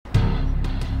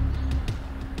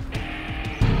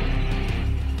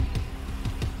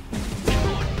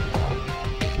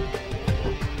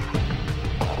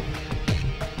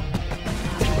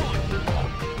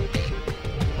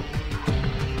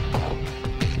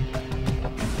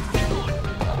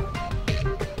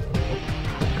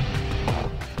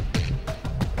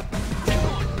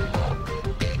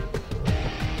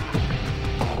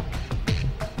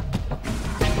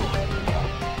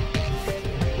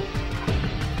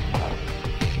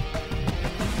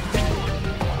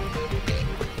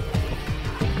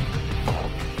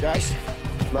Chase,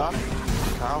 Mark,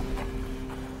 Carl,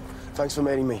 thanks for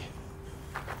meeting me.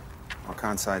 I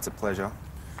can't say it's a pleasure.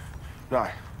 No.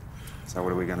 So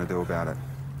what are we going to do about it?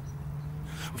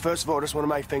 Well, first of all, I just want to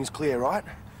make things clear, right?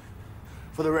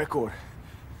 For the record,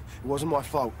 it wasn't my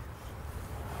fault.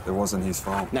 It wasn't his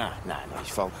fault. No, not his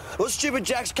fault. Well, stupid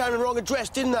jacks came in the wrong address,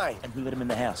 didn't they? And who let him in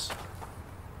the house?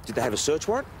 Did they have a search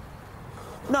warrant?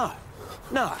 No.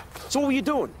 So what were you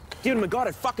doing? Giving him a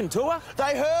guided fucking tour?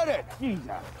 They heard it. Jesus.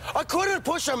 I couldn't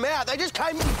push them out. They just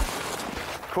came in.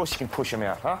 Of course you can push him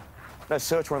out, huh? No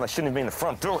search warrant, they shouldn't have been in the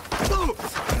front door.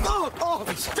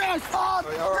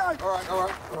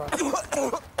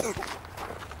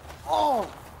 All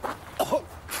right.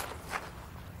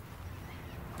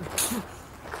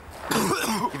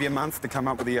 Give you a month to come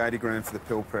up with the 80 grand for the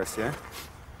pill press, yeah?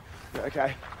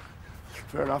 Okay.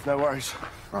 Fair enough, no worries.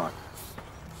 Right.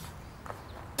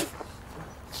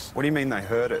 What do you mean they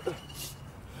heard it?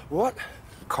 What?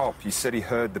 Cop, you said he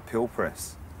heard the pill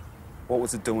press. What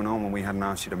was it doing on when we hadn't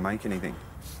asked you to make anything?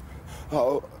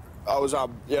 Oh, I was,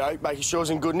 making sure it's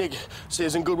in good nick. See,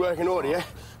 it's in good working order, yeah?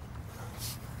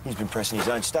 He's been pressing his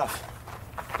own stuff.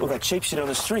 All that cheap shit on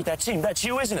the street, that's him, that's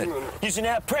you, isn't it? Using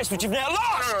our press, which you've now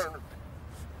lost!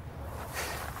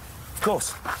 Of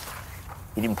course.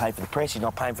 He didn't pay for the press, he's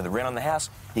not paying for the rent on the house,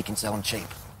 he can sell them cheap.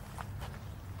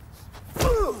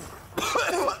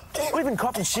 We've been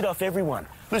copping shit off everyone.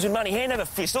 Losing money hand over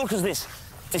fist, all because this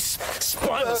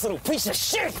spineless little piece of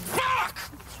shit! Fuck!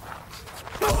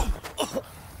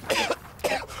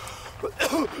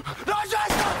 No,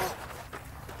 Jason!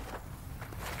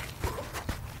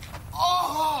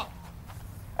 Oh!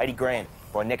 80 grand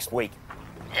by next week.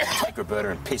 Take Roberta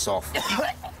and piss off.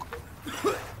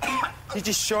 You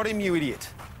just shot him, you idiot.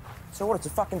 So what, it's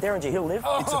a fucking Derringer Hill live?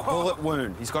 It's a bullet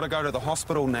wound. He's got to go to the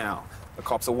hospital now. The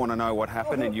cops will want to know what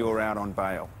happened and you're out on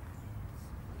bail.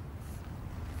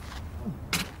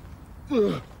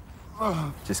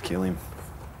 Just kill him.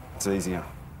 It's easier.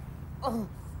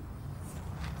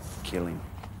 Kill him.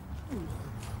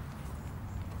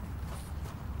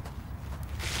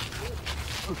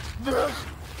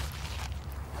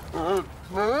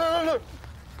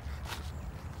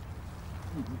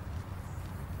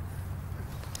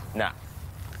 Nah,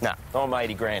 I'm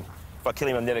 80 grand. If I kill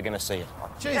him, I'm never going to see it.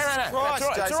 Jesus Christ, that's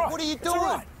right, Jason, right. what are you It's doing?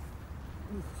 all right.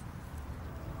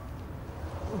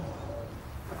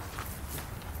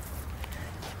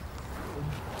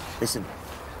 Listen,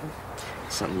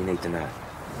 something you need to know.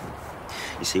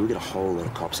 You see, we got a whole lot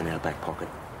of cops in our back pocket.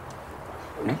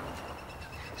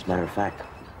 As a matter of fact,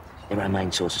 they're our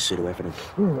main source of pseudo-evidence.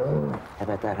 How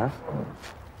about that, huh?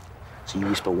 So you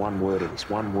whisper one word of this,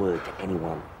 one word to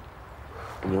anyone,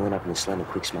 and you'll end up in a slender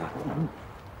quick smart.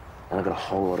 And I've got a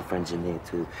whole lot of friends in there,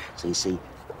 too. So you see,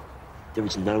 there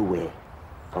is nowhere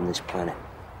on this planet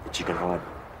that you can hide.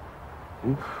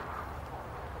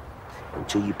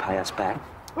 Until you pay us back,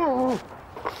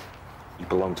 you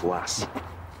belong to us.